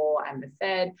 offshore and the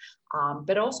Fed,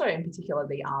 but also in particular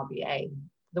the RBA.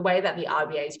 The way that the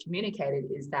RBA is communicated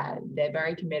is that they're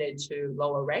very committed to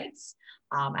lower rates,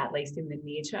 at least in the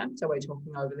near term. So we're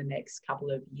talking over the next couple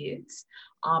of years.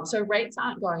 So rates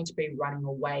aren't going to be running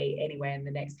away anywhere in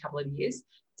the next couple of years.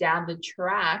 Down the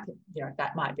track,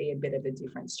 that might be a bit of a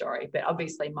different story. But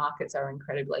obviously markets are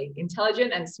incredibly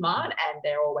intelligent and smart, and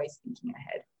they're always thinking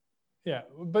ahead. Yeah,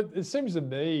 but it seems to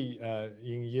me,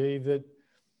 Ying Yi, that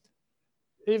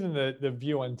even the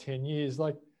view on 10 years,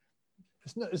 like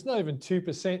it's not even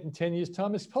 2% in 10 years'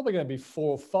 time. It's probably going to be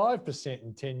 4 or 5%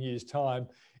 in 10 years' time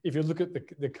if you look at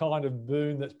the kind of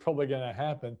boom that's probably going to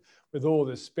happen with all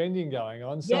this spending going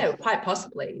on. So, Yeah, quite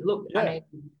possibly. Look, yeah. I mean,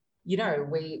 you know,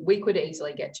 we could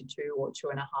easily get to 2 or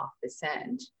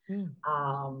 2.5%,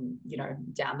 you know,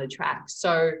 down the track.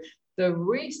 So the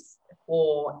risk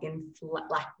for the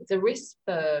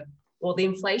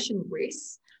inflation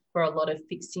risk for a lot of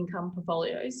fixed income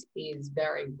portfolios is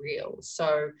very real.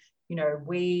 So, you know,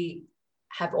 we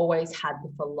have always had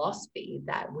the philosophy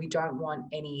that we don't want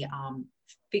any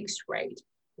fixed rate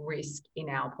risk in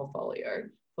our portfolio.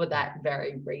 For that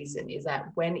very reason, is that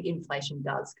when inflation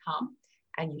does come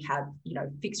and you have, you know,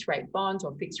 fixed rate bonds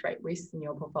or fixed rate risks in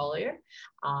your portfolio,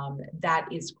 that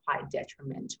is quite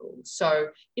detrimental. So,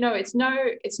 you know, it's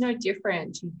no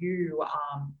different to you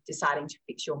deciding to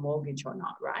fix your mortgage or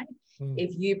not, right?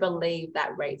 If you believe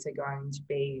that rates are going to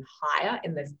be higher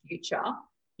in the future,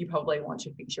 you probably want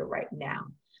to fix your rate now.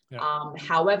 Yeah.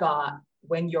 However,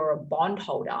 when you're a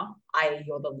bondholder, i.e.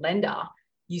 you're the lender,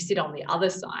 you sit on the other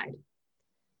side.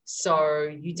 So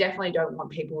you definitely don't want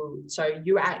people. So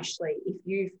you actually, if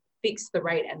you fix the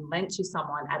rate and lend to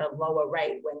someone at a lower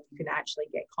rate when you can actually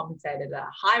get compensated at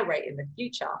a high rate in the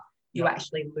future, you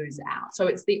actually lose out. So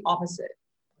it's the opposite.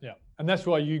 Yeah. And that's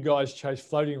why you guys chase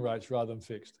floating rates rather than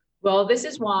fixed. Well, this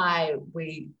is why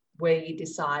we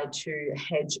decide to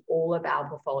hedge all of our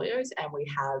portfolios and we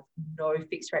have no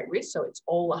fixed rate risk. So it's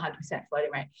all 100% floating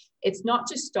rate. It's not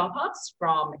to stop us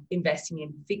from investing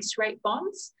in fixed rate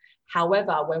bonds.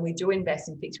 However, when we do invest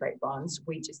in fixed rate bonds,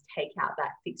 we just take out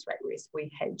that fixed rate risk.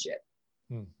 We hedge it.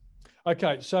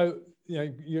 Okay. So, you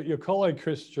know, your colleague,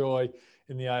 Chris Joy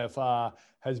in the AFR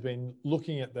has been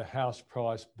looking at the house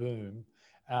price boom.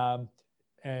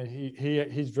 And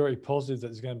he's very positive that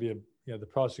there's going to be the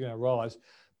price is going to rise.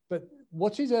 But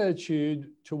what's his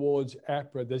attitude towards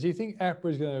APRA? Does he think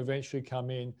APRA is going to eventually come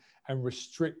in and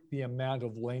restrict the amount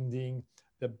of lending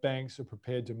that banks are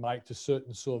prepared to make to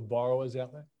certain sort of borrowers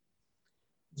out there?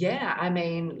 Yeah, I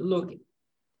mean, look,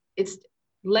 it's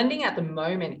lending at the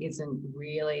moment isn't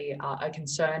really a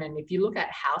concern. And if you look at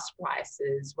house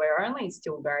prices, we're only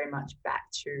still very much back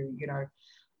to, you know,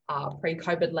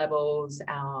 pre-COVID levels.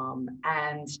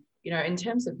 And, you know, in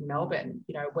terms of Melbourne,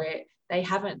 you know, where they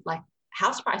haven't, like,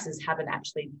 house prices haven't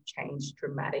actually changed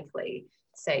dramatically,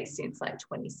 say, since like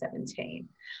 2017.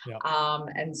 Yeah.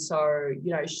 And so,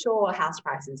 you know, sure, house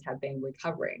prices have been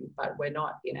recovering, but we're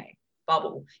not in a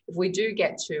bubble. If we do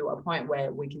get to a point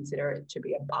where we consider it to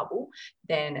be a bubble,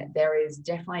 then there is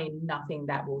definitely nothing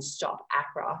that will stop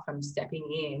APRA from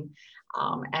stepping in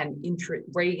and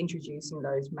reintroducing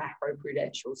those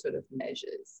macroprudential sort of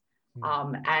measures.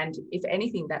 And if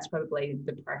anything, that's probably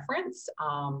the preference,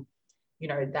 you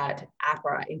know, that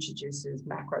APRA introduces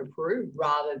macro-pru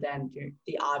rather than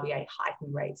the RBA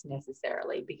hiking rates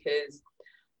necessarily, because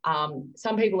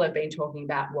some people have been talking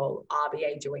about, well,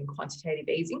 RBA doing quantitative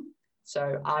easing.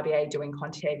 So RBA doing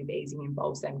quantitative easing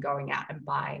involves them going out and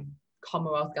buying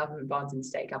Commonwealth government bonds and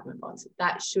state government bonds.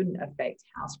 That shouldn't affect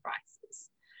house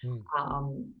prices.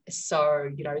 So,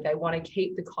 you know, they want to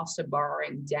keep the cost of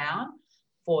borrowing down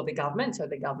for the government so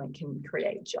the government can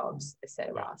create jobs,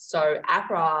 etc. Yeah. So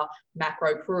APRA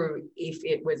macro-pru, if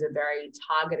it was a very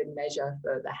targeted measure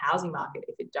for the housing market,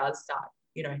 if it does start,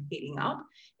 you know, heating up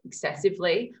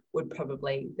excessively, would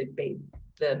probably be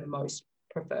the most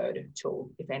preferred tool,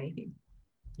 if anything.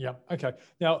 Yeah. Okay.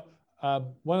 Now,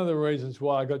 one of the reasons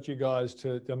why I got you guys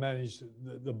to manage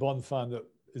the bond fund that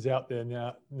is out there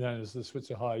now, known as the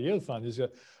Switzer High Yield Fund, is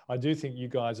that I do think you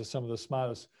guys are some of the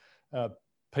smartest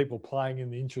people playing in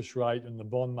the interest rate and the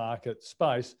bond market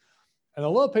space. And a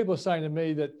lot of people are saying to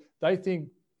me that they think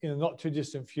in a not too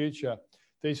distant future,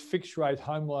 these fixed rate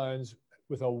home loans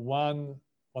with a 1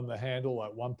 on the handle,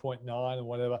 like 1.9 or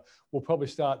whatever, will probably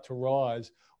start to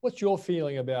rise. What's your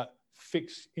feeling about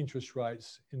fixed interest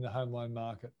rates in the home loan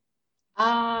market?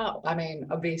 I mean,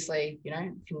 obviously, you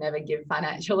know, can never give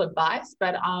financial advice,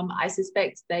 but I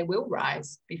suspect they will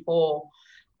rise before,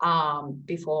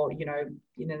 you know,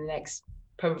 in the next,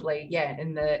 probably, yeah,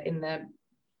 in the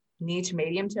near to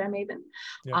medium term even.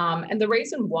 Yeah. And the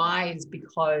reason why is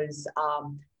because,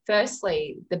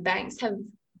 firstly, the banks have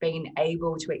been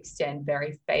able to extend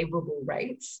very favorable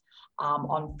rates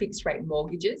on fixed rate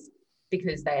mortgages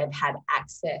because they have had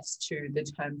access to the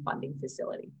term funding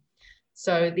facility.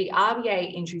 So the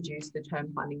RBA introduced the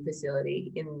term funding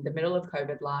facility in the middle of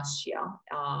COVID last year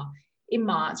in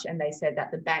March, and they said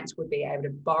that the banks would be able to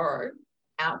borrow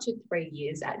out to 3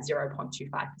 years at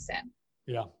 0.25%.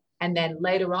 Yeah. And then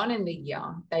later on in the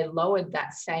year, they lowered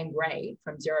that same rate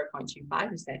from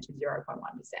 0.25% to 0.1%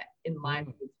 in line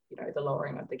with, you know, the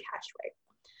lowering of the cash rate.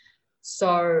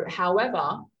 So,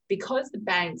 however, because the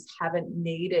banks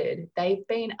they've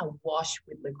been awash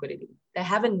with liquidity. They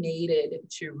haven't needed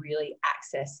to really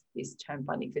access this term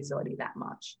funding facility that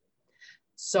much.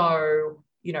 So,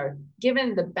 you know,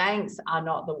 given the banks are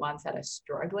not the ones that are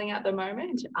struggling at the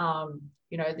moment,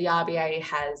 you know, the RBA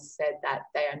has said that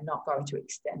they are not going to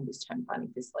extend this term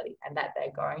funding facility and that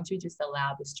they're going to just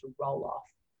allow this to roll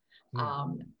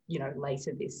off, you know,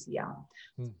 later this year.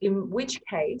 In which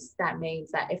case, that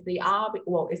means that if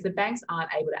the banks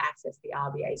aren't able to access the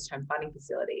RBA's term funding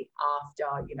facility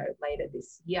after, you know, later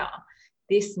this year,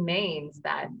 this means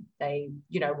that they,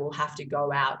 you know, will have to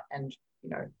go out and, you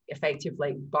know,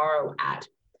 effectively borrow at,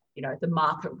 you know, the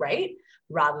market rate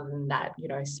rather than that, you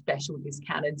know, special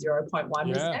discounted 0.1%,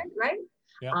 right?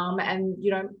 Yeah. And,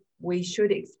 you know, we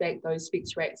should expect those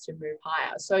fixed rates to move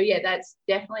higher. So yeah, that's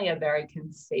definitely a very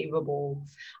conceivable,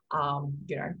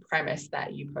 you know, premise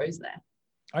that you pose there.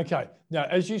 Okay. Now,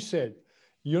 as you said,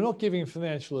 you're not giving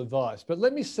financial advice, but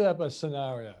let me set up a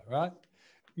scenario, right?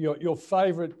 Your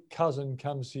favorite cousin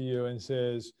comes to you and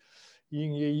says,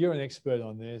 you're an expert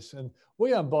on this, and we're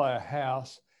going to buy a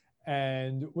house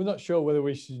and we're not sure whether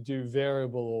we should do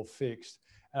variable or fixed.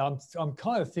 And I'm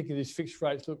kind of thinking these fixed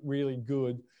rates look really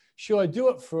good. Should I do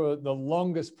it for the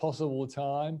longest possible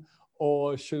time,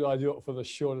 or should I do it for the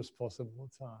shortest possible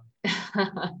time?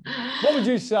 What would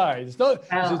you say? It's not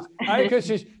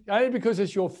only because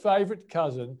it's your favorite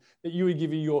cousin that you would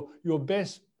give you your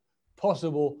best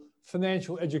possible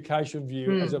financial education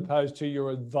view as opposed to your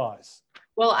advice.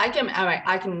 Well, I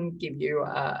can give you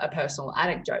a personal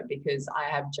anecdote because I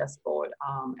have just bought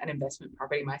an investment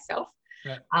property myself,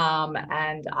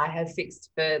 and I have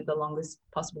fixed for the longest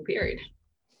possible period.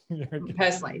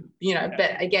 Personally, you know,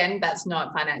 but again, that's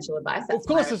not financial advice. That's of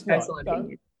course, it's personal not.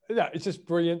 opinion. No, it's just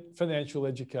brilliant financial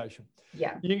education.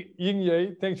 Yeah. Ying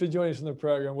Ye, thanks for joining us on the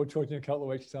program. We'll talk to you in a couple of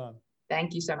weeks' time.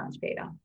 Thank you so much, Peter.